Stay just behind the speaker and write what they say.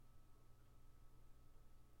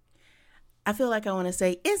I feel like I want to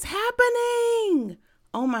say, it's happening.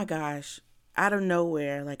 Oh my gosh. Out of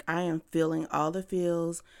nowhere, like I am feeling all the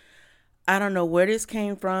feels. I don't know where this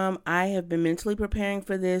came from. I have been mentally preparing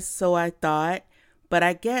for this, so I thought. But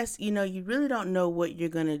I guess, you really don't know what you're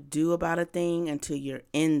going to do about a thing until you're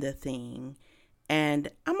in the thing. And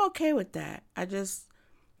I'm okay with that. I just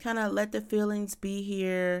kind of let the feelings be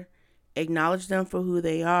here, acknowledge them for who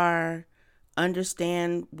they are,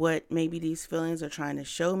 understand what maybe these feelings are trying to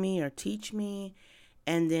show me or teach me.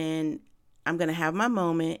 And then I'm going to have my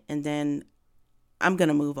moment, and then I'm going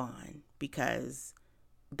to move on, because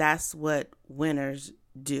that's what winners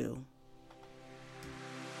do.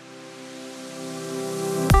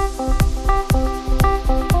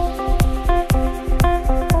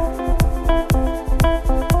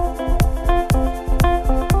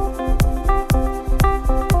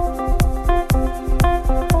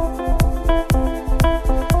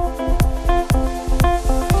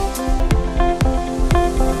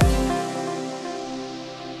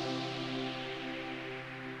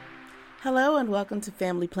 Hello and welcome to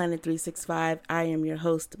Family Planet 365. I am your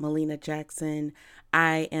host, Malena Jackson.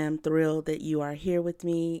 I am thrilled that you are here with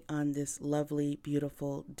me on this lovely,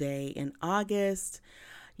 beautiful day in August.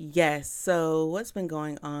 Yes, so what's been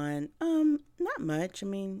going on? Not much.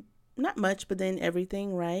 Not much, but then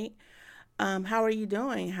everything, right? How are you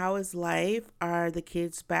doing? How is life? Are the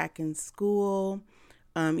kids back in school?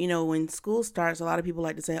 When school starts, a lot of people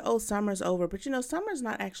like to say, oh, summer's over. But, summer's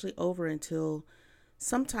not actually over until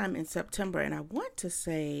sometime in September, and I want to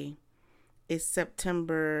say it's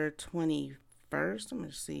September 21st. I'm going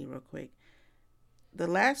to see real quick. The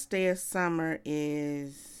last day of summer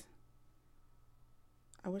is,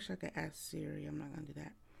 I wish I could ask Siri. I'm not going to do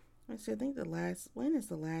that. Let's see, when is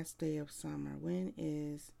the last day of summer? When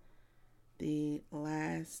is the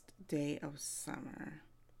last day of summer?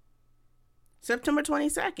 September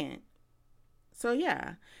 22nd. So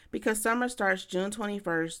yeah, because summer starts June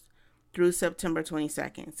 21st through September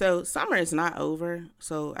 22nd. So summer is not over.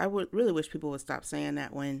 So I would really wish people would stop saying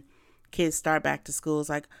that when kids start back to school. It's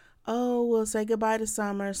like, oh, we'll say goodbye to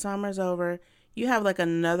summer. Summer's over. You have like a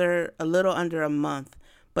little under a month.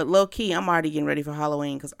 But low key, I'm already getting ready for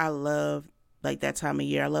Halloween because I love like that time of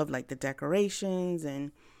year. I love like the decorations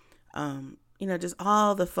and, just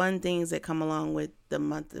all the fun things that come along with the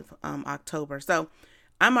month of October. So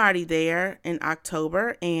I'm already there in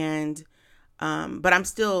October, and but I'm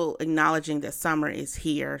still acknowledging that summer is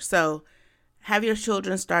here. So have your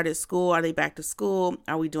children started school? Are they back to school?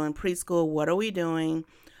 Are we doing preschool? What are we doing?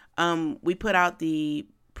 We put out the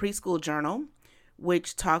preschool journal,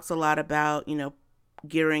 which talks a lot about,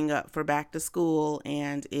 gearing up for back to school.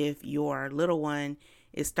 And if your little one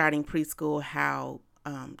is starting preschool, how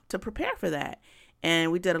to prepare for that.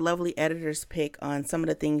 And we did a lovely editor's pick on some of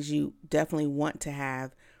the things you definitely want to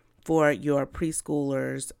have for your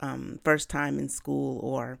preschoolers first time in school,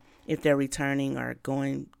 or if they're returning or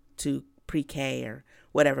going to pre-K or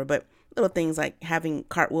whatever. But little things like having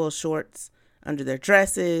cartwheel shorts under their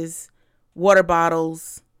dresses, water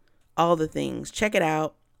bottles, all the things. Check it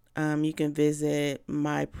out. You can visit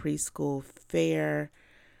my preschool fair.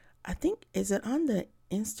 I think, is it on the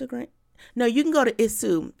Instagram? No, you can go to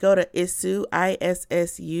Issuu. Go to Issuu, ISSUU.com/my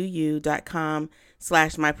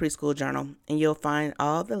preschool journal, and you'll find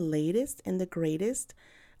all the latest and the greatest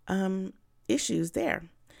issues there.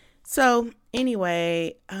 So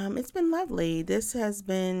anyway, it's been lovely. This has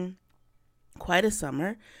been quite a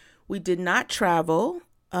summer. We did not travel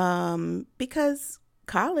because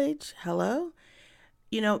college, hello.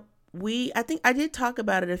 I think I did talk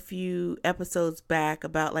about it a few episodes back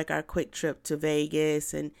about like our quick trip to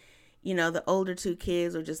Vegas, and the older two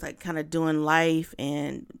kids were just like kind of doing life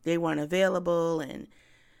and they weren't available. And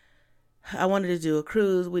I wanted to do a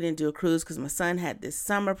cruise. We didn't do a cruise because my son had this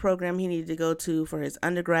summer program he needed to go to for his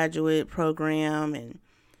undergraduate program. And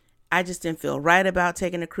I just didn't feel right about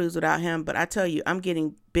taking a cruise without him. But I tell you, I'm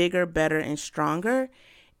getting bigger, better, and stronger.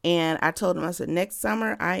 And I told him, I said, next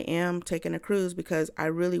summer I am taking a cruise, because I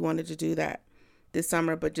really wanted to do that this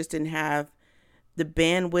summer, but just didn't have the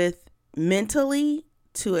bandwidth mentally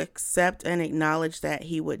to accept and acknowledge that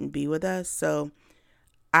he wouldn't be with us. So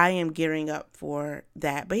I am gearing up for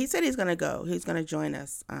that. But he said he's going to go. He's going to join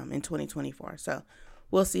us in 2024. So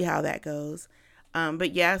we'll see how that goes.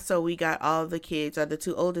 But yeah, so we got all of the kids, the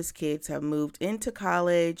two oldest kids have moved into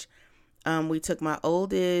college. We took my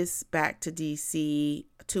oldest back to DC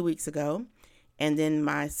 2 weeks ago. And then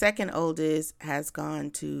my second oldest has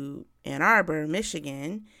gone to Ann Arbor,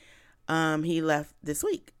 Michigan. He left this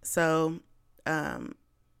week. So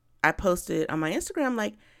I posted on my Instagram,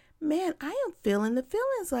 like, man, I am feeling the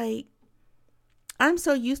feelings. Like, I'm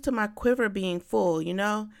so used to my quiver being full,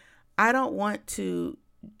 I don't want to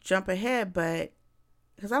jump ahead, but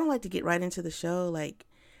because I don't like to get right into the show, like,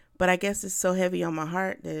 but I guess it's so heavy on my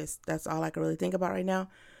heart that that's all I can really think about right now.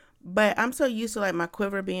 But I'm so used to like my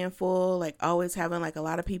quiver being full, like always having like a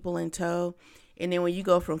lot of people in tow. And then when you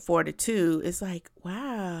go from 4 to 2, it's like,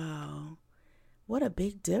 wow, what a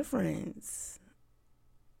big difference.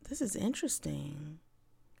 This is interesting.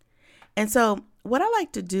 And so what I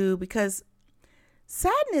like to do, because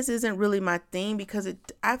sadness isn't really my thing, because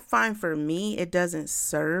I find for me, it doesn't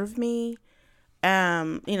serve me.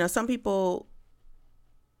 Some people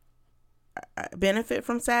benefit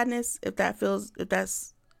from sadness, if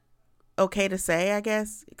that's okay to say, I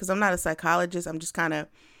guess, because I'm not a psychologist. I'm just kind of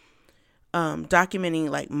documenting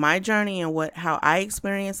like my journey and how I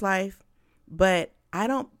experience life. But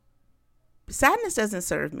sadness doesn't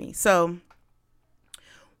serve me. So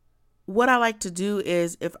what I like to do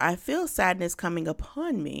is, if I feel sadness coming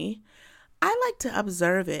upon me, I like to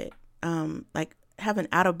observe it, like have an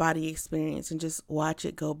out of body experience and just watch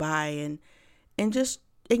it go by and just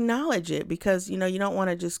acknowledge it, because, you don't want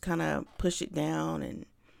to just kind of push it down and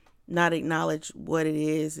not acknowledge what it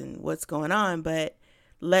is and what's going on, but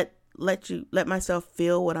let myself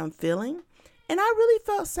feel what I'm feeling. And I really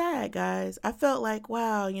felt sad, guys. I felt like,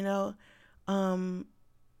 wow,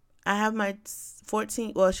 I have my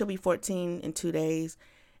 14, well, she'll be 14 in 2 days,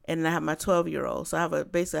 and I have my 12-year-old. So I have a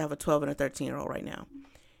 12 and a 13-year-old right now.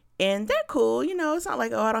 And they're cool. It's not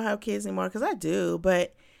like, oh, I don't have kids anymore, because I do.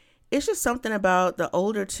 But it's just something about the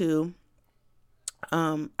older two.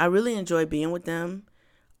 I really enjoy being with them.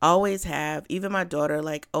 Always have. Even my daughter,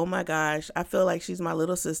 like, oh my gosh, I feel like she's my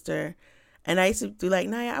little sister. And I used to do like,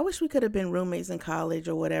 Naya, I wish we could have been roommates in college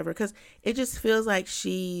or whatever, because it just feels like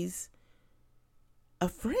she's a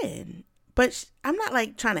friend. But I'm not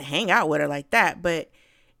like trying to hang out with her like that. But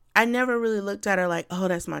I never really looked at her like, oh,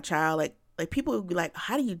 that's my child. Like people would be like,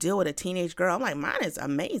 how do you deal with a teenage girl? I'm like, mine is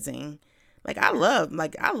amazing. Like I love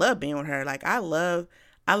being with her. Like I love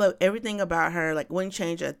everything about her. Like wouldn't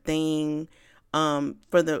change a thing. From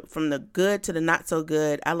the good to the not so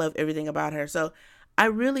good. I love everything about her. So I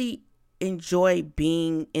really enjoy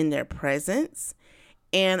being in their presence.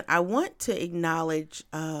 And I want to acknowledge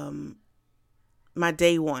my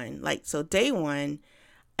day one. Like, so day one,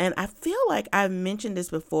 and I feel like I've mentioned this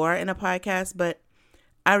before in a podcast, but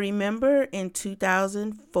I remember in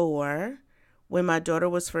 2004 when my daughter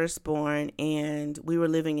was first born and we were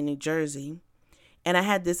living in New Jersey. And I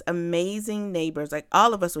had this amazing neighbors. Like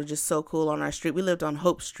all of us were just so cool on our street. We lived on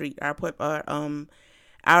Hope Street. Our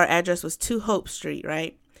address was 2 Hope Street,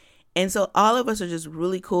 right? And so all of us are just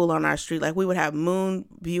really cool on our street. Like we would have moon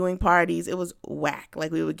viewing parties. It was whack.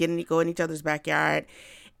 Like we would go in each other's backyard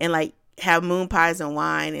and like have moon pies and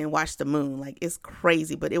wine and watch the moon. Like it's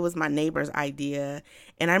crazy, but it was my neighbor's idea.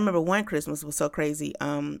 And I remember one Christmas was so crazy.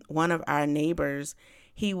 One of our neighbors,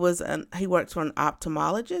 he works for an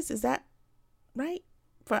ophthalmologist. Is that right?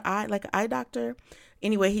 For like an eye doctor.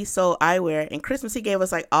 Anyway, he sold eyewear, and Christmas he gave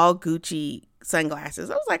us like all Gucci sunglasses.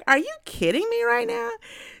 I was like, are you kidding me right now?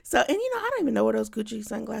 So, and I don't even know where those Gucci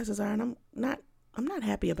sunglasses are, and I'm not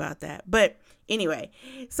happy about that. But anyway,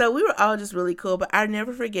 so we were all just really cool. But I'll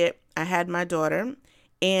never forget, I had my daughter,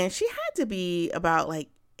 and she had to be about like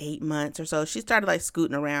 8 months or so. She started like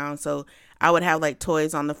scooting around, so I would have like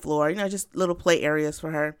toys on the floor, just little play areas for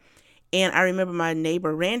her. And I remember my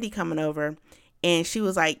neighbor Randy coming over, and she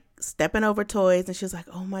was like stepping over toys, and she was like,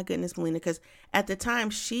 oh my goodness, Malena, because at the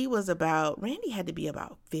time Randy had to be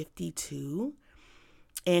about 52.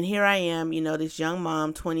 And here I am, this young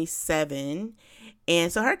mom, 27.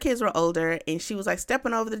 And so her kids were older, and she was like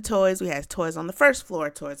stepping over the toys. We had toys on the first floor,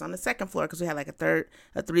 toys on the second floor, because we had like a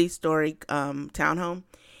 3-story townhome.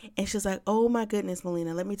 And she was like, oh my goodness,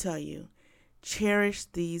 Malena, let me tell you, cherish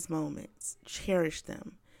these moments, cherish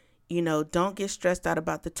them. Don't get stressed out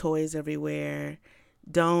about the toys everywhere.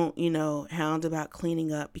 Don't, hound about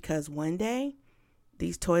cleaning up, because one day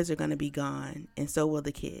these toys are going to be gone, and so will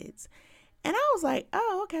the kids. And I was like,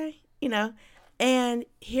 oh, okay, and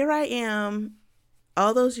here I am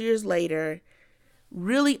all those years later,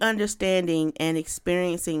 really understanding and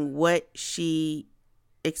experiencing what she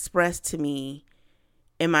expressed to me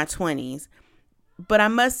in my 20s. But I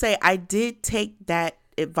must say, I did take that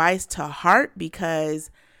advice to heart, because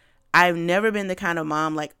I've never been the kind of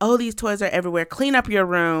mom like, oh, these toys are everywhere. Clean up your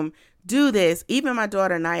room. Do this. Even my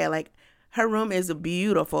daughter, Naya, like her room is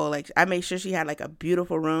beautiful. Like I made sure she had like a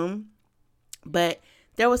beautiful room. But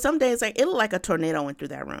there were some days like it looked like a tornado went through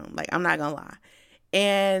that room. Like I'm not going to lie.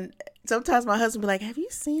 And sometimes my husband be like, have you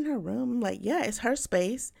seen her room? I'm like, yeah, it's her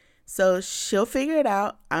space. So she'll figure it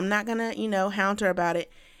out. I'm not going to, hound her about it.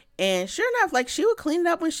 And sure enough, like she would clean it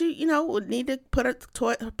up when she, would need to not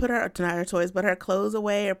her toys, but her clothes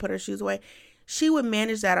away or put her shoes away. She would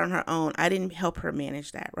manage that on her own. I didn't help her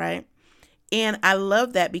manage that, right? And I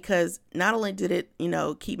love that because not only did it,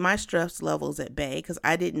 keep my stress levels at bay because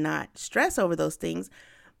I did not stress over those things,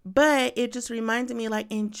 but it just reminded me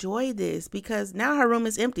like, enjoy this because now her room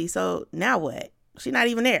is empty. So now what? She's not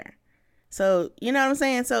even there. So, you know what I'm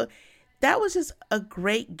saying? So that was just a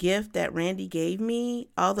great gift that Randy gave me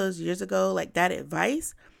all those years ago. Like that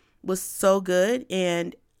advice was so good.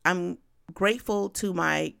 And I'm grateful to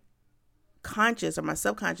my conscious or my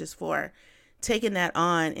subconscious for taking that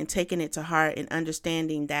on and taking it to heart and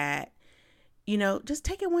understanding that, just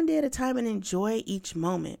take it one day at a time and enjoy each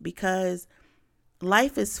moment because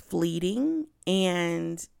life is fleeting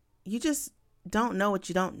and you just don't know what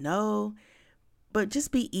you don't know, but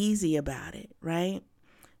just be easy about it, right?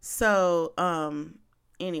 So,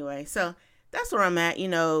 anyway, so that's where I'm at.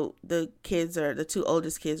 The two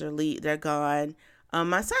oldest kids they're gone.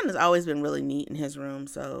 My son has always been really neat in his room.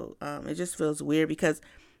 So, it just feels weird because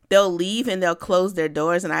they'll leave and they'll close their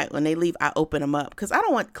doors. And when they leave, I open them up because I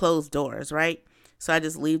don't want closed doors, right? So I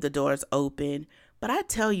just leave the doors open. But I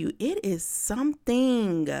tell you, it is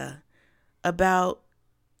something about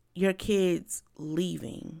your kids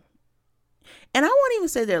leaving. And I won't even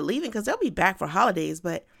say they're leaving because they'll be back for holidays,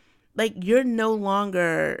 but like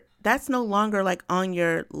that's no longer like on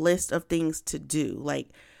your list of things to do. Like,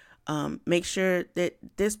 make sure that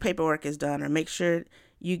this paperwork is done or make sure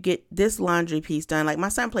you get this laundry piece done. Like my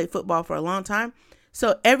son played football for a long time.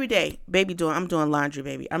 So every day, I'm doing laundry,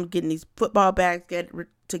 baby. I'm getting these football bags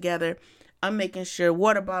together. I'm making sure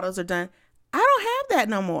water bottles are done. I don't have that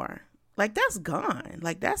no more. Like that's gone.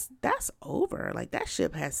 Like that's over. Like that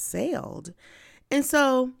ship has sailed. And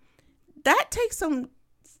so that takes some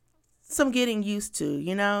getting used to,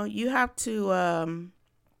 you have to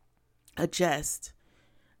adjust.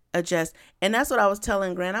 And that's what I was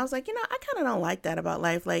telling Grant. I was like, I kind of don't like that about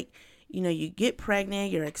life. Like, you get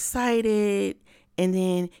pregnant, you're excited, and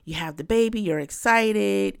then you have the baby, you're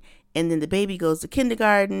excited, and then the baby goes to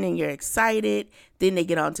kindergarten and you're excited. Then they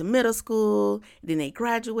get on to middle school. Then they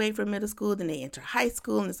graduate from middle school. Then they enter high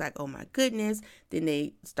school and it's like, oh my goodness. Then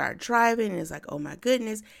they start driving and it's like, oh my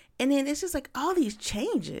goodness. And then it's just like all these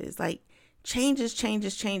changes, like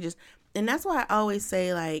changes. And that's why I always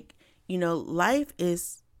say like,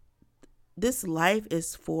 this life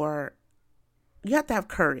is for, you have to have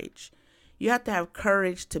courage. You have to have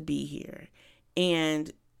courage to be here.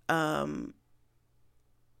 And,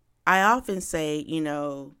 I often say,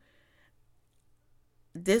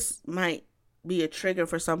 this might be a trigger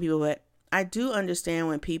for some people, but I do understand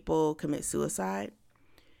when people commit suicide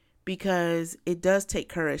because it does take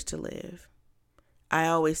courage to live. I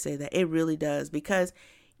always say that it really does because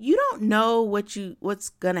you don't know what's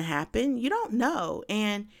going to happen. You don't know.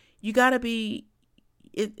 And you got to be,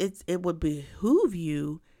 it would behoove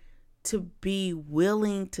you to be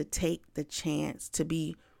willing to take the chance, to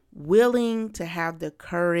be willing to have the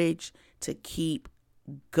courage to keep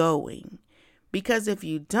going. Because if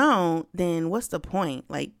you don't, then what's the point?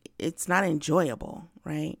 Like, it's not enjoyable,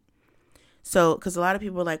 right? So, because a lot of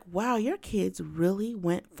people are like, wow, your kids really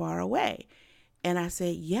went far away. And I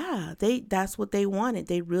say, yeah, that's what they wanted.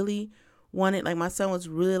 They really wanted, like my son was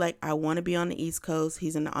really like, I want to be on the East Coast.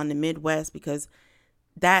 He's on the Midwest because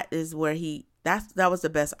that is where that was the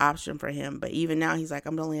best option for him. But even now he's like,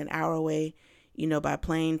 I'm only an hour away, by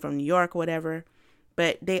plane from New York, whatever.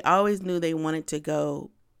 But they always knew they wanted to go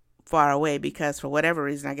far away because for whatever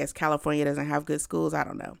reason, I guess California doesn't have good schools. I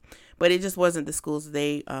don't know. But it just wasn't the schools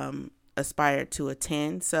they aspired to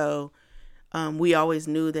attend. So we always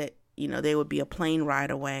knew that, they would be a plane ride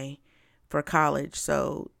away for college.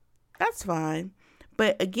 So that's fine.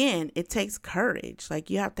 But again, it takes courage. Like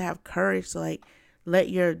you have to have courage to like let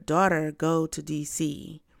your daughter go to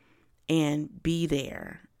DC and be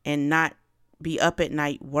there and not be up at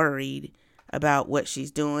night worried about what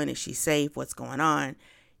she's doing. Is she safe? What's going on?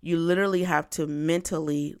 You literally have to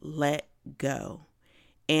mentally let go.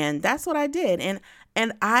 And that's what I did.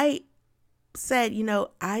 And I said,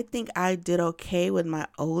 I think I did okay with my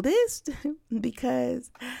oldest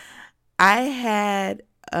because I had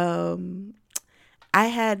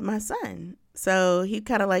my son. So he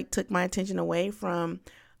kind of like took my attention away from,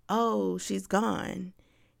 oh, she's gone.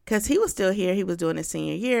 Because he was still here. He was doing his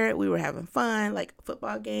senior year. We were having fun, like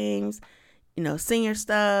football games, senior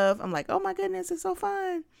stuff. I'm like, oh my goodness, it's so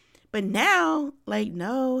fun. But now, like,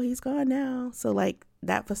 no, he's gone now. So like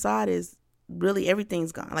that facade is really,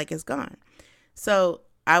 everything's gone. Like it's gone. So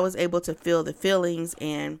I was able to feel the feelings.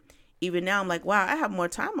 And even now I'm like, wow, I have more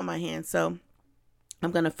time on my hands. So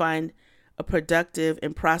I'm going to find a productive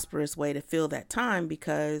and prosperous way to fill that time,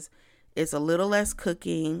 because it's a little less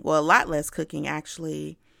cooking, well, a lot less cooking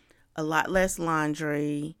actually, a lot less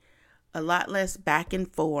laundry, a lot less back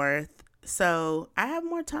and forth. So I have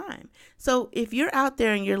more time. So if you're out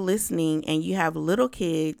there and you're listening and you have little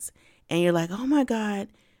kids and you're like, oh my God,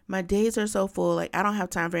 my days are so full, like I don't have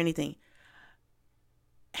time for anything,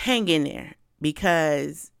 hang in there,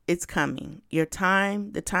 because it's coming. Your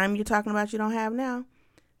time, the time you're talking about you don't have now,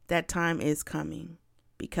 that time is coming,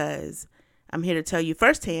 because I'm here to tell you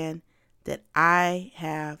firsthand that I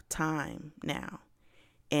have time now,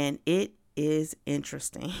 and it is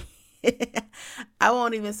interesting. I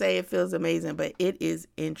won't even say it feels amazing, but it is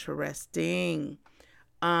interesting.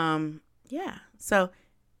 Yeah. So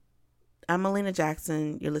I'm Malena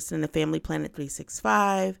Jackson. You're listening to Family Planet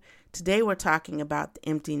 365. Today we're talking about the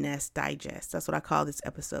Empty Nest Digest. That's what I call this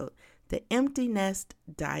episode, the Empty Nest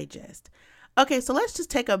Digest. Okay, so let's just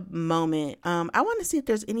take a moment. I want to see if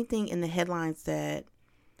there's anything in the headlines that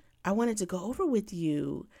I wanted to go over with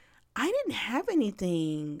you. I didn't have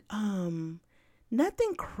anything.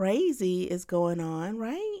 Nothing crazy is going on,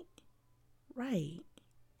 right? Right.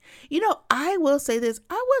 I will say this.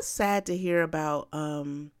 I was sad to hear about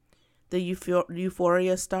the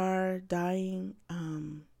Euphoria star dying.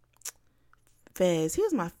 Fez. He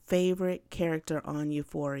was my favorite character on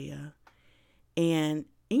Euphoria. And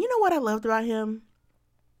you know what I loved about him?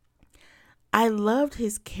 I loved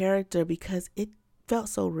his character because it felt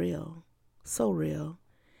so real. So real.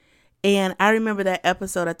 And I remember that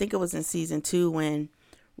episode, I think it was in season 2, when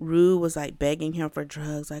Rue was like begging him for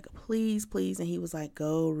drugs, like, please, please. And he was like,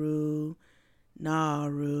 go, Rue. Nah,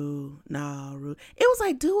 Rue. Nah, Rue. It was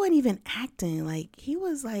like, dude wasn't even acting. Like, he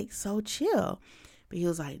was like so chill. But he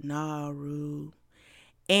was like, nah, Rue.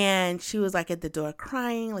 And she was like at the door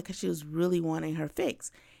crying, like, 'cause she was really wanting her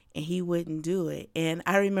fix. And he wouldn't do it. And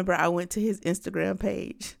I remember I went to his Instagram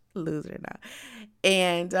page, loser now.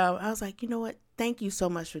 And I was like, you know what? Thank you so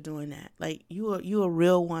much for doing that. Like, you a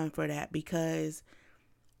real one for that, because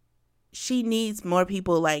she needs more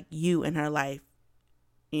people like you in her life,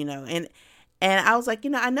 And I was like,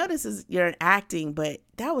 I know you're acting, but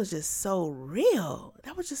that was just so real.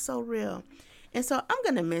 That was just so real. And so I'm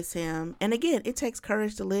going to miss him. And again, it takes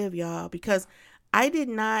courage to live, y'all, because I did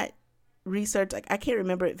not research. Like, I can't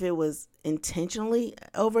remember if it was intentionally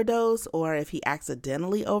overdose or if he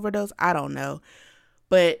accidentally overdosed. I don't know.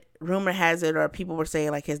 But rumor has it, or people were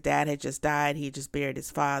saying, like, his dad had just died. He just buried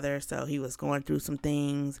his father. So he was going through some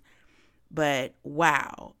things. But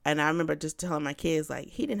wow. And I remember just telling my kids, like,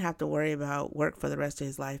 he didn't have to worry about work for the rest of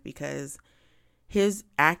his life, because his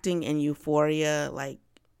acting in Euphoria, like,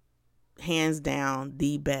 hands down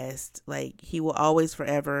the best. Like, he will always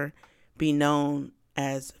forever be known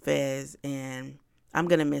as Fez, and I'm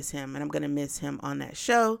going to miss him, and I'm going to miss him on that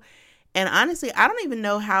show. And honestly, I don't even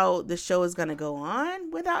know how the show is going to go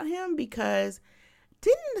on without him, because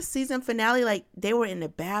didn't the season finale, like, they were in the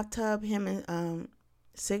bathtub, him and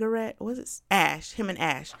Cigarette, was it Ash, him and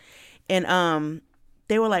Ash, and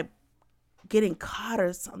they were like getting caught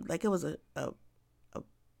or something, like it was a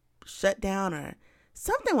shutdown or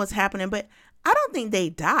something was happening, but I don't think they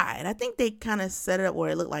died. I think they kind of set it up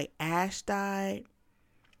where it looked like Ash died,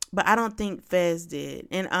 but I don't think Fez did.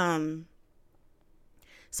 And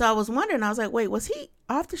so I was wondering, I was like, wait, was he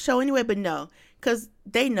off the show anyway? But no, because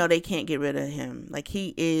they know they can't get rid of him. Like,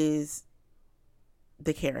 he is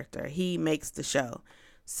the character. He makes the show.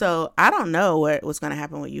 So I don't know what's going to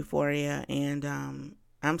happen with Euphoria, and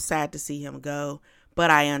I'm sad to see him go, but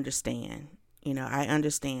I understand. I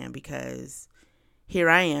understand, because here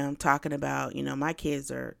I am talking about, my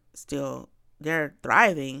kids are still, they're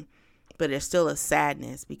thriving, but there's still a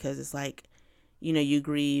sadness, because it's like, you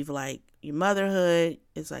grieve like your motherhood.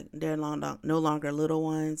 It's like they're no longer little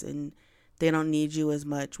ones, and they don't need you as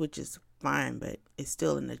much, which is fine, but it's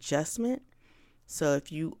still an adjustment. So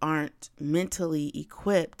if you aren't mentally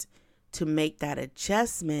equipped to make that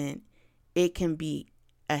adjustment, it can be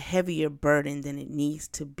a heavier burden than it needs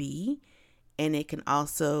to be. And it can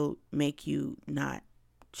also make you not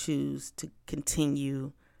choose to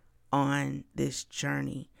continue on this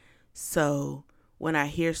journey. So when I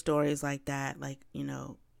hear stories like that, like,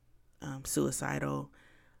 suicidal,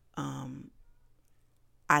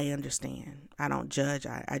 I understand. I don't judge.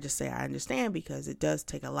 I just say I understand, because it does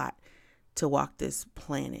take a lot to walk this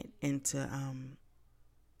planet and to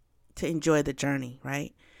enjoy the journey,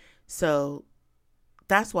 right? So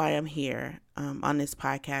that's why I'm here on this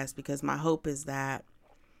podcast, because my hope is that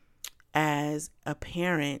as a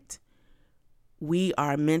parent, we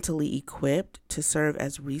are mentally equipped to serve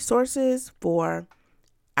as resources for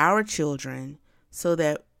our children, so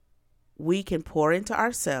that we can pour into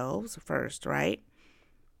ourselves first, right?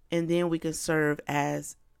 And then we can serve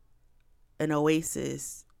as an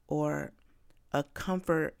oasis or a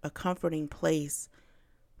comforting place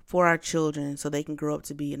for our children so they can grow up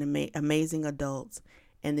to be amazing adults.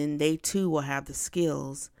 And then they too will have the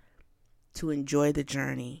skills to enjoy the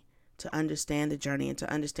journey, to understand the journey, and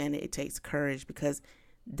to understand that it takes courage because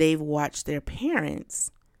they've watched their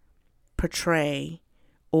parents portray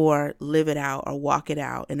or live it out or walk it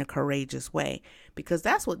out in a courageous way. Because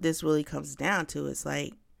that's what this really comes down to. It's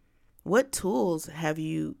like, what tools have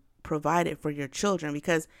you provided for your children?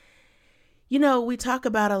 Because, we talk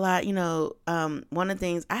about a lot, one of the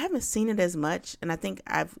things, I haven't seen it as much, and I think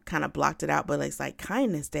I've kind of blocked it out, but it's like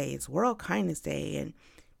Kindness Day. It's World Kindness Day, and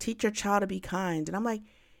teach your child to be kind. And I'm like,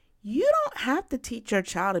 you don't have to teach your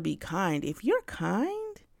child to be kind. If you're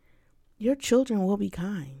kind, your children will be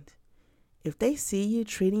kind. If they see you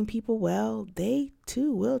treating people well, they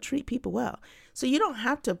too will treat people well. So you don't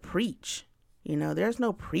have to preach. There's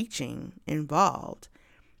no preaching involved.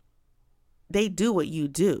 They do what you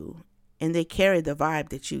do, and they carry the vibe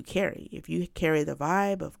that you carry. If you carry the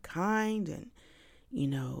vibe of kind and,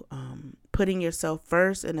 putting yourself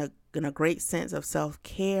first in a great sense of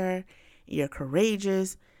self-care, you're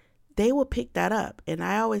courageous, they will pick that up. And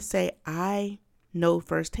I always say I know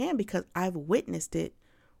firsthand because I've witnessed it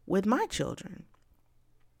with my children,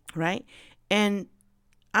 right? And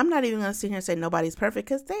I'm not even going to sit here and say nobody's perfect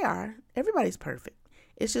because they are. Everybody's perfect.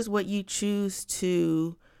 It's just what you choose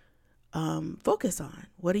to focus on.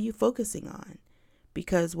 What are you focusing on?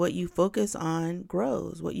 Because what you focus on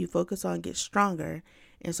grows. What you focus on gets stronger.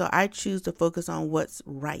 And so I choose to focus on what's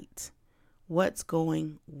right, what's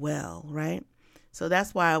going well, right? So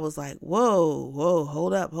that's why I was like, whoa,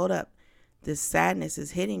 hold up. This sadness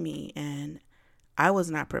is hitting me, and I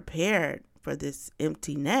was not prepared for this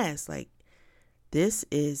empty nest. Like, this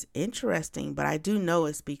is interesting, but I do know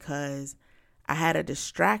it's because I had a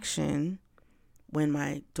distraction when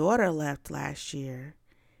my daughter left last year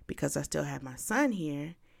because I still had my son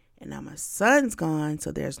here, and now my son's gone,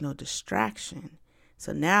 so there's no distraction.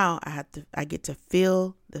 So now I get to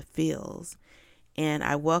feel the feels, and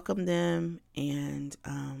I welcome them, and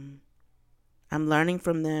I'm learning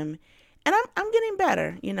from them. And I'm getting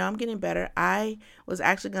better. I'm getting better. I was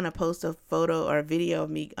actually going to post a photo or a video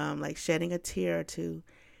of me like shedding a tear or two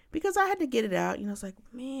because I had to get it out. It's like,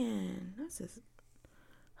 man, this is,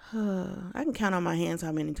 I can count on my hands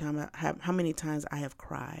how many times I have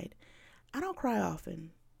cried. I don't cry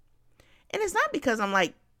often. And it's not because I'm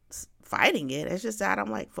like fighting it. It's just that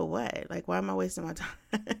I'm like, for what? Like, why am I wasting my time?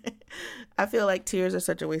 I feel like tears are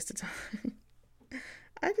such a waste of time.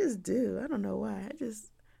 I just do. I don't know why. I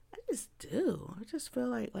just do. I just feel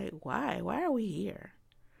like why are we here?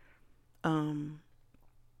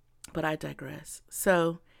 But I digress.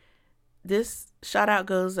 So this shout out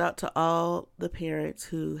goes out to all the parents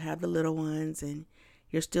who have the little ones and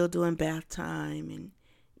you're still doing bath time and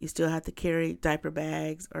you still have to carry diaper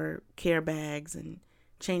bags or care bags and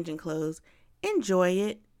changing clothes. Enjoy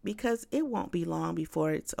it because it won't be long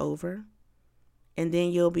before it's over. And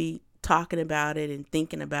then you'll be talking about it and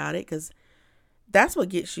thinking about it because that's what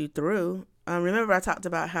gets you through. Remember I talked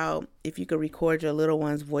about how if you could record your little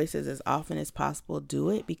ones' voices as often as possible, do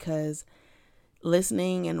it because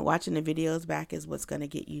listening and watching the videos back is what's going to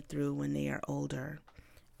get you through when they are older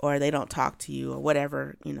or they don't talk to you or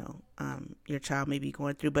whatever, your child may be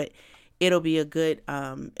going through. But it'll be a good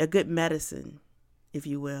medicine, if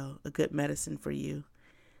you will, a good medicine for you.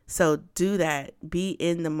 So do that. Be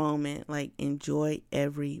in the moment, like enjoy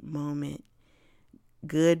every moment.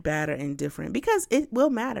 Good, bad, or indifferent, because it will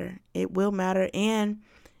matter. It will matter, and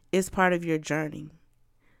it's part of your journey.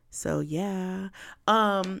 So yeah.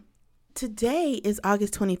 Today is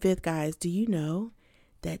August 25th, guys. Do you know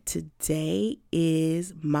that today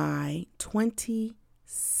is my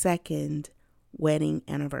 22nd wedding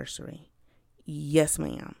anniversary? Yes,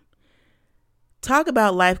 ma'am. Talk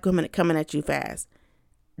about life coming at you fast.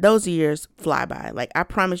 Those years fly by. Like, I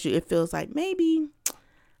promise you, it feels like maybe,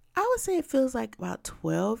 I would say it feels like about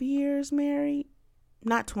 12 years married,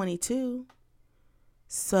 not 22.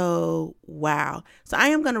 So, wow. So I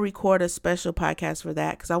am going to record a special podcast for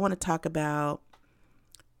that because I want to talk about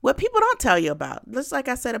what people don't tell you about. Just like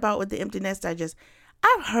I said about with the empty nest,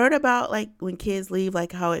 I've heard about like when kids leave,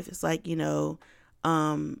 like how it's like,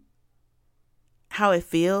 how it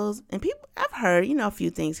feels. And I've heard, a few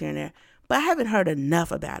things here and there, but I haven't heard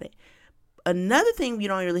enough about it. Another thing you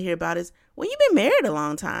don't really hear about is when you've been married a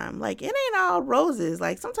long time, like it ain't all roses.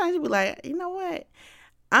 Like sometimes you be like, you know what?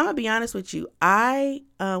 I'm going to be honest with you. I,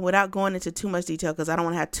 without going into too much detail, because I don't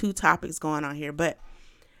want to have two topics going on here, but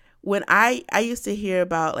when I used to hear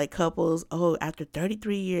about like couples, oh, after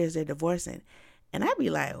 33 years they're divorcing, and I'd be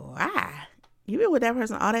like, why? You been with that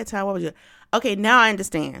person all that time? What was you? Okay, now I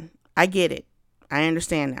understand. I get it. I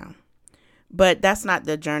understand now. But that's not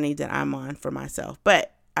the journey that I'm on for myself.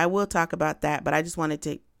 But I will talk about that. But I just wanted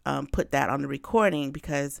to put that on the recording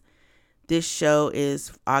because this show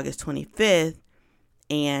is August 25th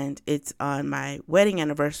and it's on my wedding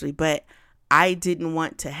anniversary. But I didn't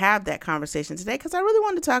want to have that conversation today because I really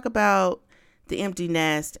wanted to talk about the empty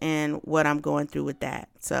nest and what I'm going through with that.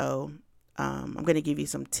 So I'm going to give you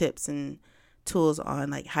some tips and tools on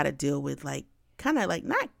like how to deal with like kind of like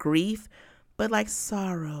not grief, but like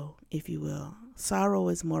sorrow, if you will. Sorrow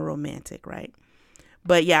is more romantic, right?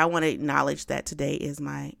 But yeah, I want to acknowledge that today is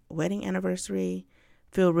my wedding anniversary.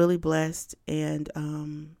 Feel really blessed and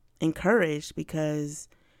encouraged because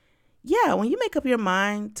yeah, when you make up your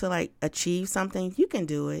mind to like achieve something, you can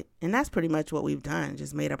do it. And that's pretty much what we've done.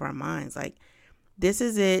 Just made up our minds. Like, this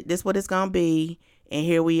is it. This is what it's going to be. And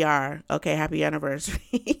here we are. Okay. Happy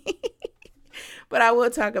anniversary. But I will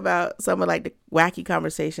talk about some of like the wacky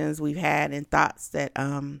conversations we've had and thoughts that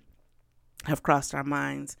have crossed our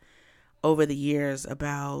minds over the years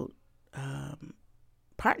about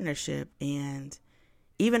partnership and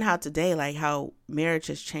even how today, like how marriage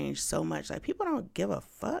has changed so much. Like people don't give a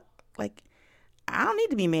fuck. Like, I don't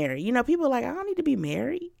need to be married. You know, people are like, I don't need to be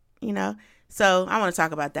married, you know. So I want to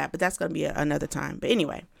talk about that, but that's going to be another time. But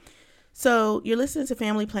anyway, so you're listening to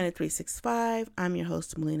Family Planet 365. I'm your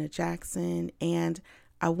host, Malena Jackson, and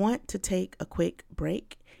I want to take a quick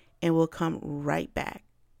break and we'll come right back.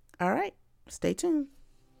 All right, stay tuned.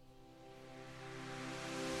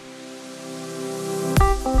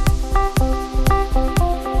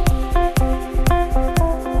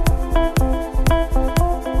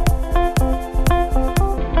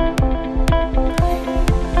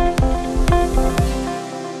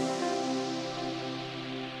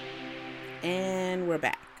 And we're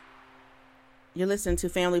back. You're listening to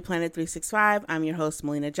Family Planet 365. I'm your host,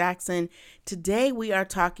 Malena Jackson. Today we are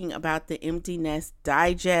talking about the Empty Nest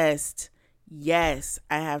Digest. Yes,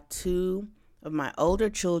 I have two of my older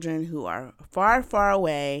children who are far, far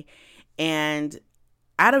away. And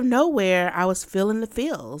out of nowhere, I was feeling the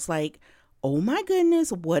feels like, oh my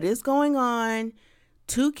goodness, what is going on?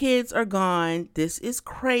 Two kids are gone. This is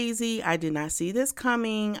crazy. I did not see this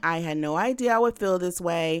coming. I had no idea I would feel this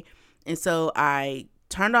way. And so I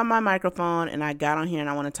turned on my microphone and I got on here and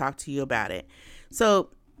I want to talk to you about it. So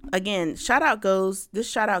again, this shout out goes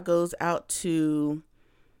out to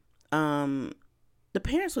the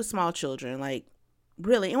parents with small children, like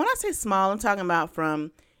really. And when I say small, I'm talking about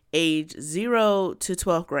from age 0 to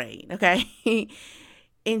 12th grade. Okay.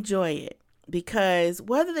 Enjoy it, because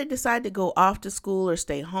whether they decide to go off to school or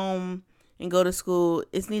stay home and go to school,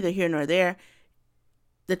 it's neither here nor there.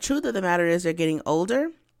 The truth of the matter is they're getting older.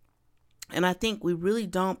 And I think we really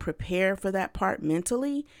don't prepare for that part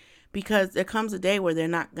mentally, because there comes a day where they're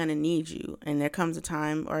not going to need you. And there comes a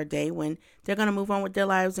time or a day when they're going to move on with their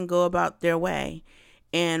lives and go about their way.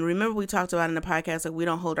 And remember, we talked about in the podcast, like we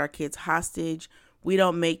don't hold our kids hostage. We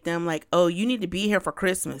don't make them like, oh, you need to be here for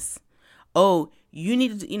Christmas. Oh, you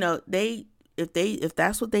need to, you know, if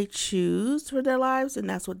that's what they choose for their lives, then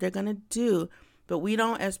that's what they're going to do. But we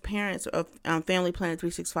don't, as parents of Family Planet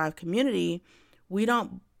 365 community, we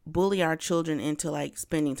don't bully our children into like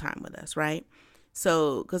spending time with us, right?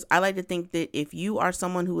 So, because I like to think that if you are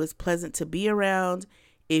someone who is pleasant to be around,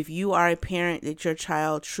 if you are a parent that your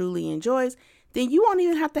child truly enjoys, then you won't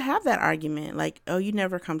even have to have that argument. Like, oh, you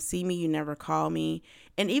never come see me, you never call me.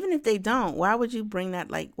 And even if they don't, why would you bring that?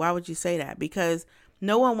 Like, why would you say that? Because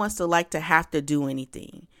no one wants to like to have to do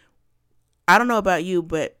anything. I don't know about you,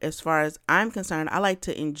 but as far as I'm concerned, I like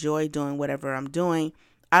to enjoy doing whatever I'm doing.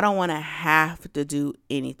 I don't want to have to do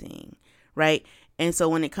anything, right? And so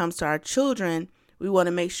when it comes to our children, we want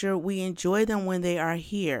to make sure we enjoy them when they are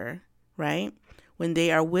here, right? When they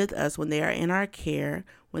are with us, when they are in our care,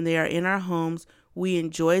 when they are in our homes, we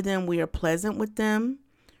enjoy them. We are pleasant with them.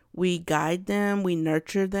 We guide them. We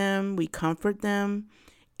nurture them. We comfort them.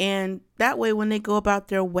 And that way, when they go about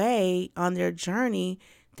their way on their journey,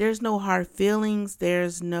 there's no hard feelings.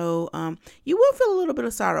 There's no, you will feel a little bit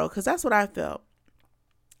of sorrow, because that's what I felt.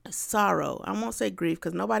 Sorrow. I won't say grief,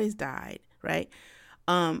 because nobody's died, right?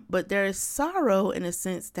 But there is sorrow in a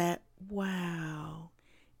sense that, wow.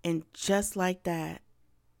 And just like that,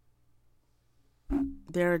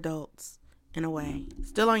 they're adults in a way,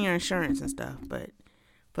 still on your insurance and stuff. But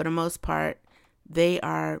for the most part, they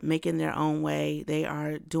are making their own way. They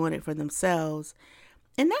are doing it for themselves.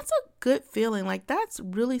 And that's a good feeling. Like, that's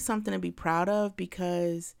really something to be proud of,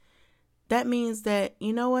 because that means that,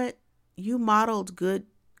 you know what? You modeled good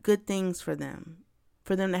good things for them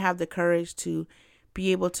to have the courage to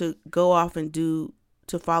be able to go off and to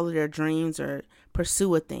follow their dreams or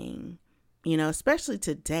pursue a thing, especially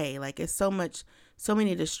today. Like, it's so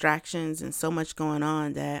many distractions and so much going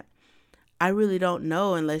on that I really don't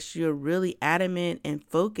know, unless you're really adamant and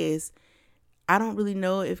focused. I don't really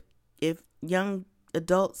know if young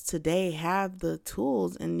adults today have the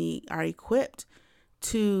tools and are equipped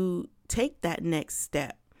to take that next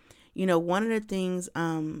step. One of the things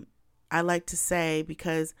I like to say,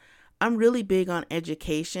 because I'm really big on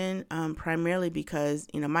education, primarily because,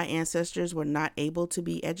 my ancestors were not able to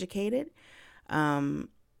be educated. And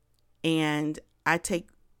I take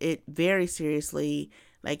it very seriously.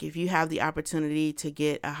 Like, if you have the opportunity to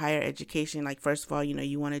get a higher education, like, first of all,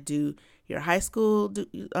 you want to do your high school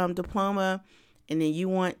diploma, and then you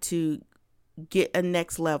want to get a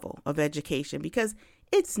next level of education because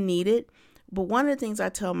it's needed. But one of the things I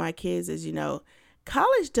tell my kids is,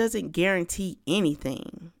 college doesn't guarantee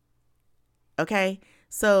anything. Okay?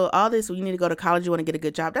 So all this, you need to go to college, you want to get a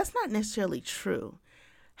good job, that's not necessarily true.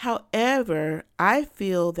 However, I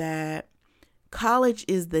feel that college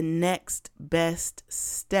is the next best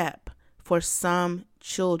step for some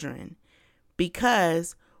children,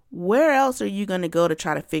 because where else are you going to go to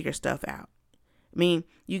try to figure stuff out? I mean,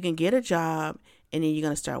 you can get a job, and then you're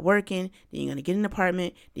going to start working, then you're going to get an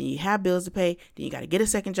apartment, then you have bills to pay, then you got to get a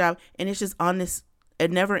second job, and it's just on this a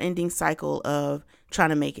never-ending cycle of trying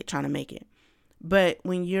to make it. But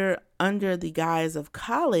when you're under the guise of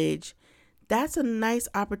college, that's a nice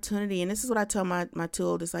opportunity. And this is what I tell my two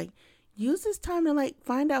oldest, like, use this time to, like,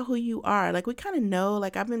 find out who you are. Like, we kind of know,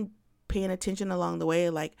 like, I've been paying attention along the way,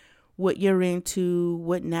 like, what you're into,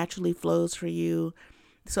 what naturally flows for you.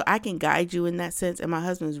 So I can guide you in that sense. And my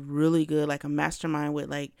husband is really good, like a mastermind with,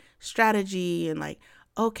 like, strategy and, like,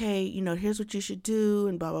 okay, here's what you should do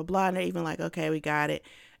and blah, blah, blah. And they're even like, okay, we got it.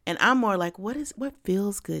 And I'm more like, what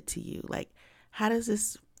feels good to you? Like, how does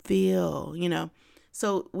this feel?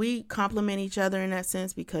 So we complement each other in that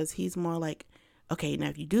sense, because he's more like, okay, now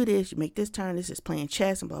if you do this, you make this turn, this is playing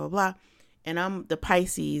chess and blah, blah, blah. And I'm the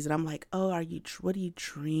Pisces, and I'm like, oh, what do you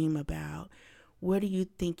dream about? Where do you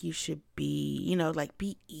think you should be? Like,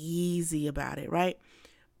 be easy about it, right?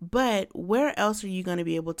 But where else are you going to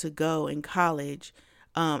be able to go in college,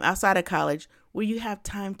 outside of college, where you have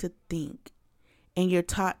time to think, and you're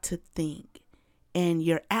taught to think, and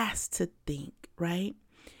you're asked to think, right?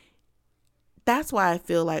 That's why I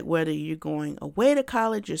feel like whether you're going away to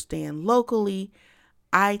college, you're staying locally,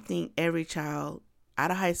 I think every child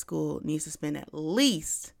out of high school needs to spend at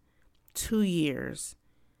least 2 years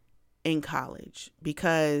in college,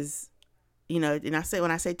 because, and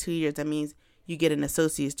when I say 2 years, that means you get an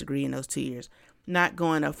associate's degree in those 2 years, not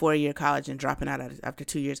going to a 4-year college and dropping out after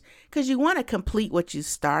 2 years, because you want to complete what you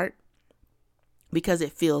start because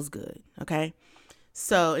it feels good. Okay.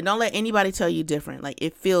 So, and don't let anybody tell you different. Like,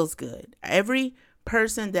 it feels good. Every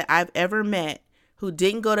person that I've ever met who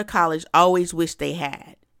didn't go to college always wish they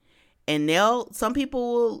had. And some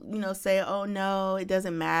people will, say, oh no, it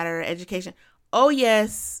doesn't matter. Education. Oh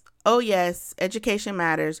yes. Education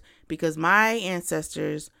matters, because my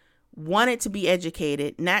ancestors wanted to be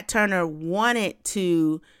educated. Nat Turner wanted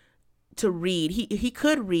to read. He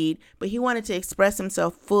could read, but he wanted to express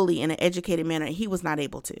himself fully in an educated manner, and he was not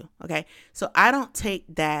able to. Okay. So I don't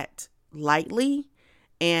take that lightly.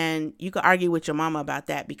 And you can argue with your mama about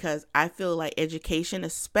that, because I feel like education,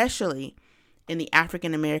 especially in the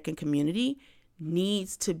African American community,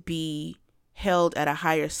 needs to be held at a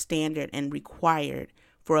higher standard and required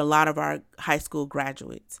for a lot of our high school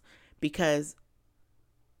graduates, because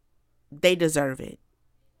they deserve it.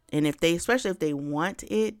 And especially if they want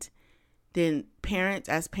it, then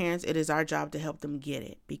as parents, it is our job to help them get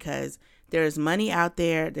it, because there's money out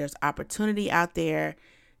there. There's opportunity out there.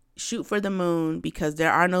 Shoot for the moon, because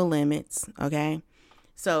there are no limits. Okay.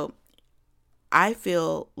 So I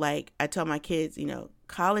feel like I tell my kids,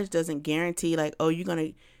 college doesn't guarantee, like, oh, you're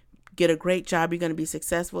going to get a great job, you're going to be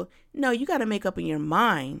successful. No, you got to make up in your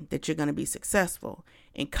mind that you're going to be successful.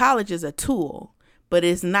 And college is a tool, but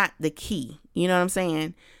it's not the key. You know what I'm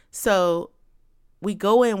saying? So we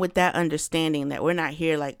go in with that understanding that we're not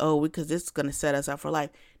here like, oh, because this is going to set us up for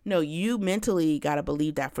life. No, you mentally got to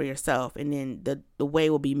believe that for yourself, and then the way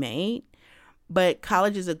will be made. But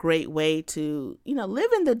college is a great way to,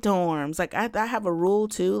 live in the dorms. Like, I have a rule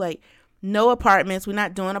too, like, no apartments. We're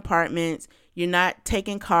not doing apartments. You're not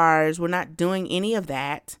taking cars. We're not doing any of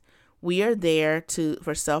that. We are there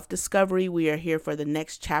for self-discovery. We are here for the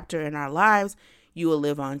next chapter in our lives. You will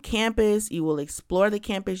live on campus. You will explore the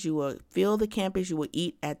campus. You will feel the campus. You will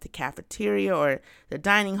eat at the cafeteria or the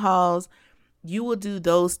dining halls. You will do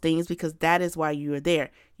those things because that is why you are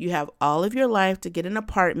there. You have all of your life to get an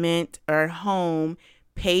apartment or home,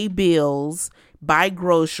 pay bills, buy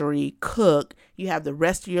grocery, cook. You have the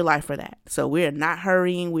rest of your life for that. So we are not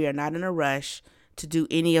hurrying. We are not in a rush to do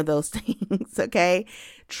any of those things. Okay.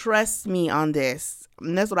 Trust me on this.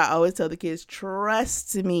 And that's what I always tell the kids.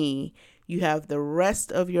 Trust me. You have the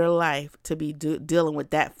rest of your life to be dealing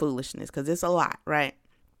with that foolishness, because it's a lot, right?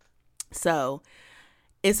 So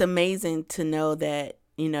it's amazing to know that,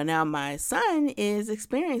 now my son is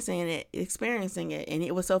experiencing it. And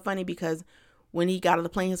it was so funny because when he got on the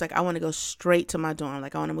plane, he was like, I want to go straight to my dorm.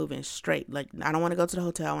 Like, I want to move in straight. Like, I don't want to go to the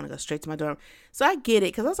hotel. I want to go straight to my dorm. So I get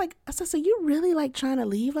it. Cause I said, so you really like trying to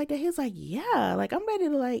leave like that? He's like, yeah, like I'm ready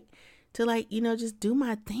to just do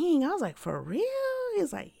my thing. I was like, for real?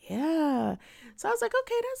 He's like, yeah. So I was like,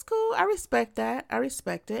 okay, that's cool. I respect that. I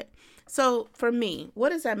respect it. So for me, what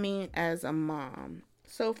does that mean as a mom?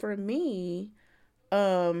 So for me,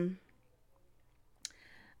 I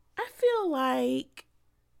feel like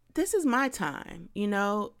this is my time.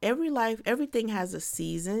 Everything has a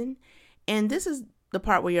season. And this is the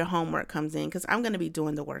part where your homework comes in, because I'm going to be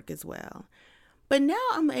doing the work as well. But now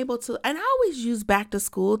I'm able to, and I always use back to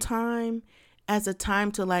school time as a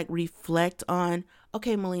time to like reflect on,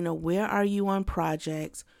 okay, Malena, where are you on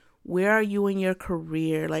projects? Where are you in your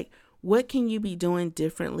career? Like, what can you be doing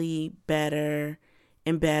differently, better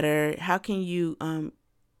and better? How can you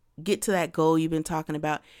get to that goal you've been talking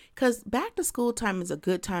about? Because back to school time is a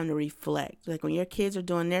good time to reflect. Like when your kids are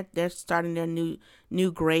doing they're starting their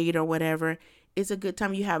new grade or whatever, it's a good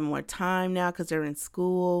time. You have more time now because they're in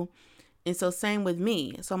school. And so same with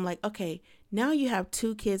me. So I'm like, okay, now you have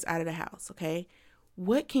 2 kids out of the house. Okay.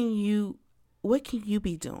 What can you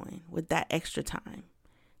be doing with that extra time?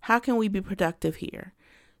 How can we be productive here?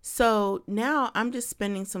 So now I'm just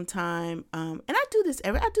spending some time. And I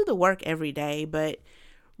do the work every day, but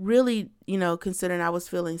really, considering I was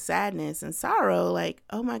feeling sadness and sorrow, like,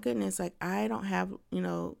 oh my goodness, like I don't have,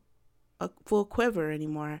 a full quiver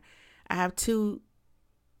anymore. I have 2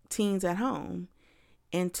 teens at home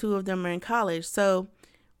and 2 of them are in college. So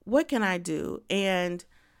what can I do? And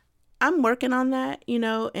I'm working on that,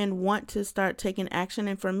 and want to start taking action.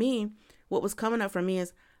 And for me, what was coming up for me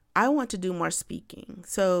is I want to do more speaking.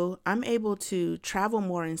 So I'm able to travel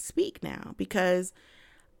more and speak now, because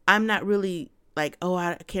I'm not really like, oh,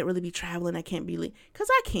 I can't really be traveling. I can't be, because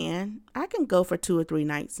I can go for 2 or 3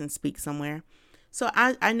 nights and speak somewhere. So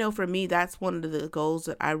I know for me, that's one of the goals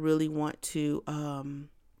that I really want to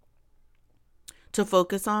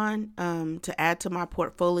focus on, to add to my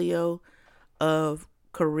portfolio of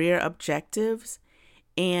career objectives.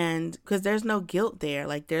 And because there's no guilt there,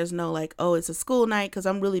 like there's no like, oh, it's a school night, because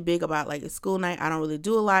I'm really big about like a school night. I don't really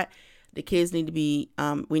do a lot. The kids need to be,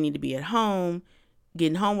 we need to be at home,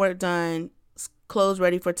 getting homework done, clothes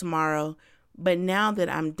ready for tomorrow. But now that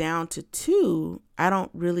I'm down to 2, I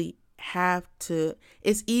don't really have to,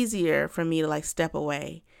 it's easier for me to like step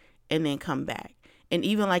away and then come back. And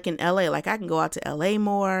even like in LA, like I can go out to LA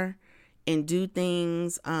more and do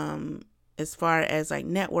things, as far as like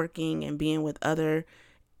networking and being with other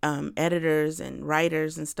editors and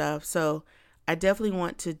writers and stuff. So I definitely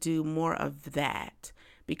want to do more of that,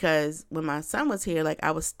 because when my son was here, like I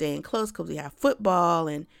was staying close because we have football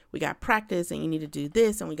and we got practice and you need to do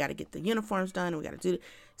this and we got to get the uniforms done and we got to do it.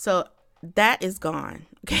 So that is gone.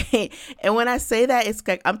 Okay. And when I say that, it's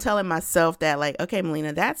like I'm telling myself that like, okay,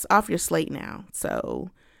 Malena, that's off your slate now. So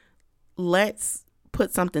let's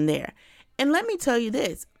put something there. And let me tell you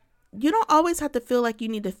this. You don't always have to feel like you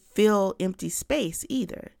need to fill empty space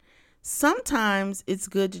either. Sometimes it's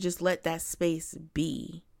good to just let that space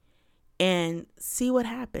be and see what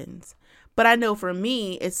happens. But I know for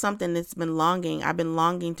me, it's something I've been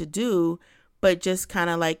longing to do, but just kind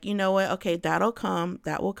of like, you know what? Okay, that will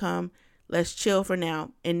come. Let's chill for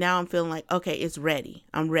now. And now I'm feeling like, okay, it's ready.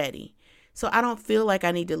 I'm ready. So I don't feel like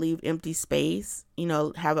I need to leave empty space,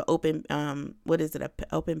 have an open,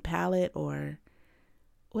 open palette, or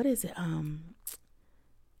what is it?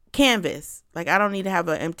 Canvas. Like I don't need to have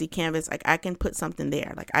an empty canvas. Like I can put something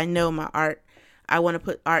there. Like I know my art, I want to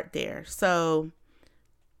put art there. So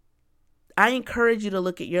I encourage you to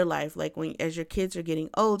look at your life. Like as your kids are getting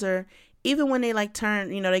older, even when they like turn,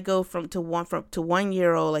 they go from 1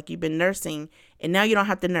 year old, like you've been nursing and now you don't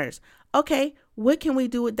have to nurse. Okay. What can we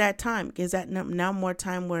do with that time? Is that now more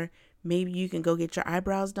time where maybe you can go get your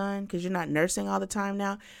eyebrows done because you're not nursing all the time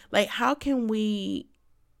now? Like how can we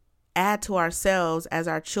add to ourselves as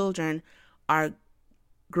our children are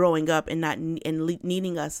growing up and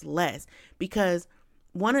needing us less? Because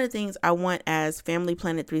one of the things I want as Family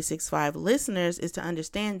Planet 365 listeners is to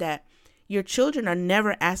understand that your children are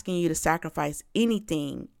never asking you to sacrifice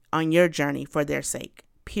anything on your journey for their sake.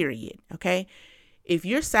 period. Okay. If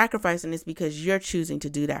you're sacrificing, it's because you're choosing to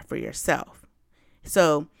do that for yourself.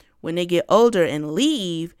 So when they get older and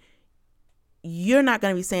leave, you're not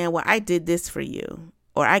going to be saying, well, I did this for you,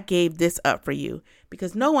 or I gave this up for you,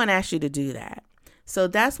 because no one asked you to do that. So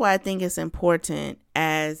that's why I think it's important,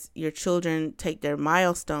 as your children take their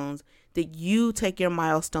milestones, that you take your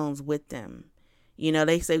milestones with them.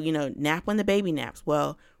 They say, nap when the baby naps.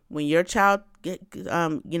 Well, when your child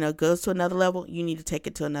goes to another level, you need to take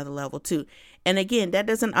it to another level too. And again, that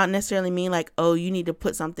doesn't necessarily mean like, oh, you need to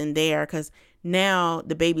put something there because now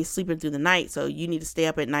the baby's sleeping through the night, so you need to stay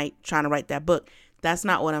up at night trying to write that book. That's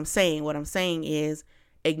not what I'm saying. What I'm saying is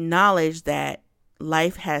acknowledge that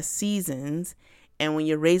life has seasons, and when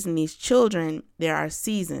you're raising these children, there are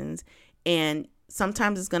seasons, and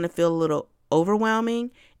sometimes it's going to feel a little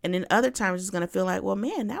overwhelming, and then other times it's going to feel like, well,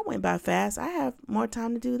 man, that went by fast. I have more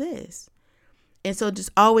time to do this. And so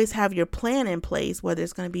just always have your plan in place, whether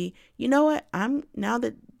it's going to be, you know what, now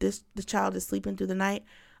that the child is sleeping through the night,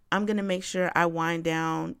 I'm going to make sure I wind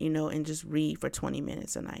down, and just read for 20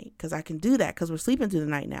 minutes a night, because I can do that because we're sleeping through the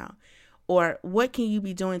night now. Or what can you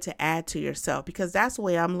be doing to add to yourself? Because that's the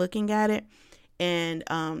way I'm looking at it. And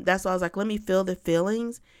that's why I was like, let me feel the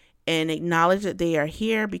feelings and acknowledge that they are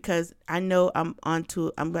here, because I know I'm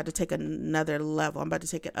about to take another level. I'm about to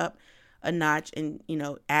take it up a notch and,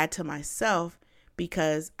 add to myself,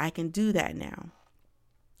 because I can do that now.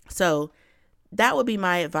 So that would be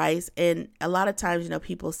my advice. And a lot of times,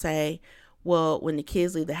 people say, well, when the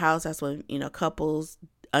kids leave the house, that's when, couples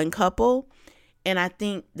uncouple. And I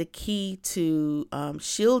think the key to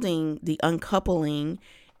shielding the uncoupling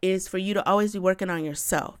is for you to always be working on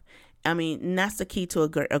yourself. I mean, and that's the key to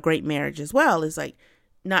a great marriage as well, is like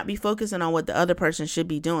not be focusing on what the other person should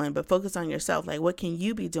be doing, but focus on yourself. Like, what can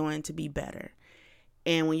you be doing to be better?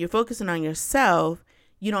 And when you're focusing on yourself,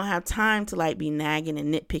 you don't have time to like be nagging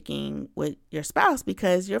and nitpicking with your spouse,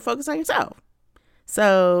 because you're focused on yourself.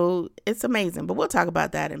 So it's amazing. But we'll talk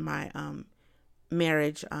about that in my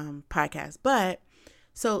marriage podcast. But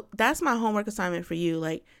so that's my homework assignment for you,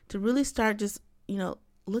 like to really start just,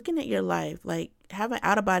 looking at your life, like have an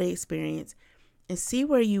out of body experience and see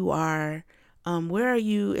where you are. Where are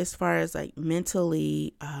you as far as like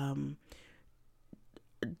mentally?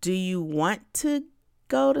 Do you want to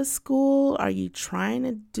go to school? Are you trying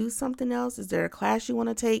to do something else? Is there a class you want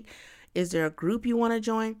to take? Is there a group you want to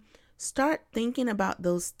join? Start thinking about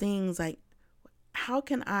those things, like how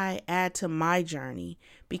can I add to my journey?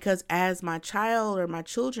 Because as my child or my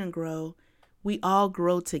children grow, we all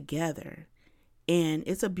grow together. And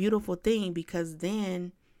it's a beautiful thing, because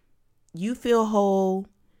then you feel whole,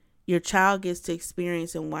 your child gets to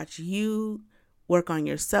experience and watch you work on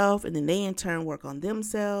yourself, and then they in turn work on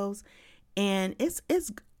themselves. And it's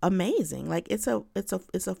amazing. Like it's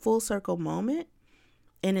a full circle moment,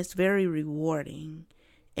 and it's very rewarding,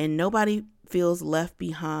 and nobody feels left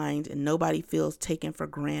behind, and nobody feels taken for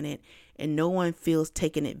granted, and no one feels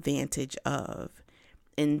taken advantage of.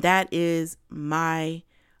 And that is my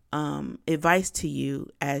advice to you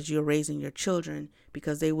as you're raising your children,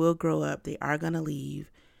 because they will grow up. They are going to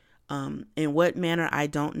leave. In what manner, I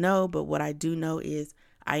don't know. But what I do know is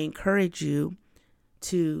I encourage you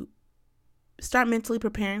to start mentally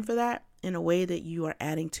preparing for that in a way that you are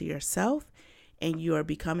adding to yourself, and you are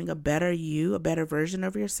becoming a better you, a better version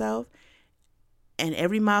of yourself. And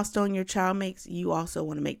every milestone your child makes, you also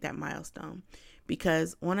want to make that milestone.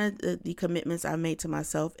 Because one of the commitments I've made to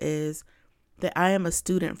myself is that I am a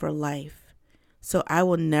student for life. So I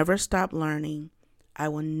will never stop learning. I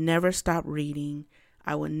will never stop reading.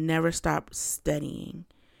 I will never stop studying,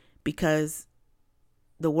 because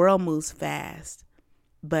the world moves fast,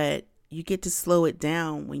 but you get to slow it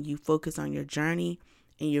down when you focus on your journey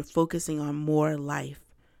and you're focusing on more life.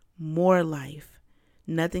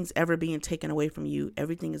 Nothing's ever being taken away from you.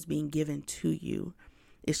 Everything is being given to you.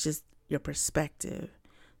 It's just your perspective.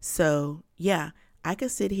 So yeah, I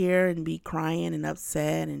could sit here and be crying and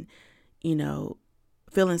upset and,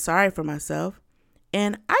 feeling sorry for myself.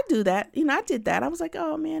 And I do that. I did that. I was like,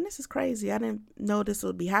 oh man, this is crazy. I didn't know this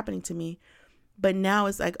would be happening to me. But now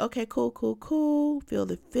it's like, okay, cool. Feel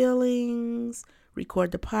the feelings,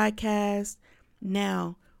 record the podcast.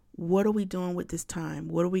 Now, what are we doing with this time?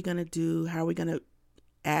 What are we going to do? How are we going to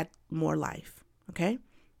add more life? Okay?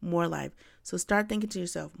 More life. So start thinking to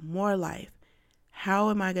yourself, more life. How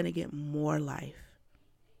am I going to get more life?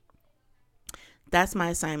 That's my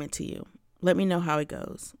assignment to you. Let me know how it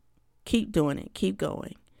goes. Keep doing it. Keep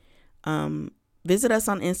going. Visit us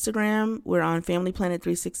on Instagram. We're on Family Planet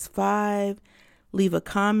 365. Leave a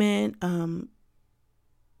comment.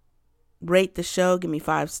 Rate the show. Give me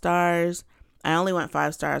 5 stars. I only want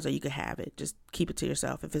 5 stars, or you could have it. Just keep it to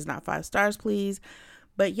yourself. If it's not 5 stars, please.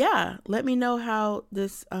 But yeah, let me know how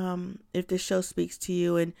this, if this show speaks to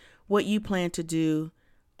you and what you plan to do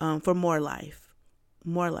for more life,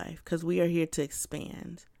 because we are here to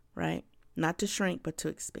expand, right? Not to shrink, but to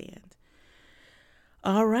expand.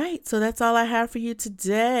 All right, so that's all I have for you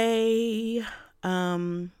today.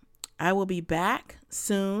 I will be back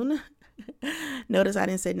soon. Notice I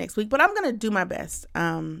didn't say next week, but I'm gonna do my best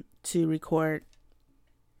to record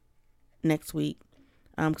next week.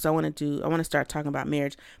 Because I want to start talking about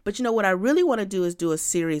marriage. But you know what I really want to do is do a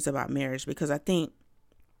series about marriage, because I think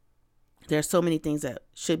there's so many things that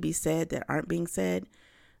should be said that aren't being said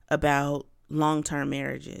about long-term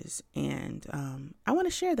marriages. And I want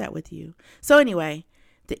to share that with you. So anyway,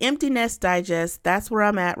 the Empty Nest Digest, that's where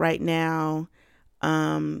I'm at right now.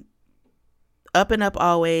 Up and up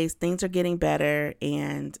always. Things are getting better,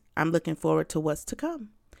 and I'm looking forward to what's to come.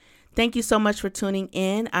 Thank you so much for tuning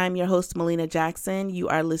in. I'm your host, Malena Jackson. You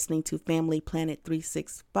are listening to Family Planet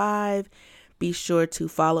 365. Be sure to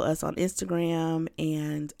follow us on Instagram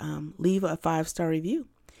and leave a 5-star review.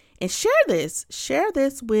 And share this. Share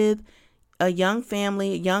this with a young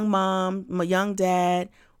family, a young mom, a young dad,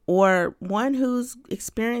 or one who's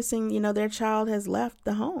experiencing, their child has left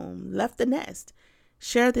the home, left the nest.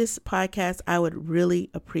 Share this podcast. I would really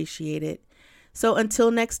appreciate it. So until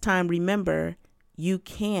next time, remember, you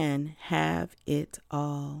can have it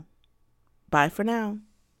all. Bye for now.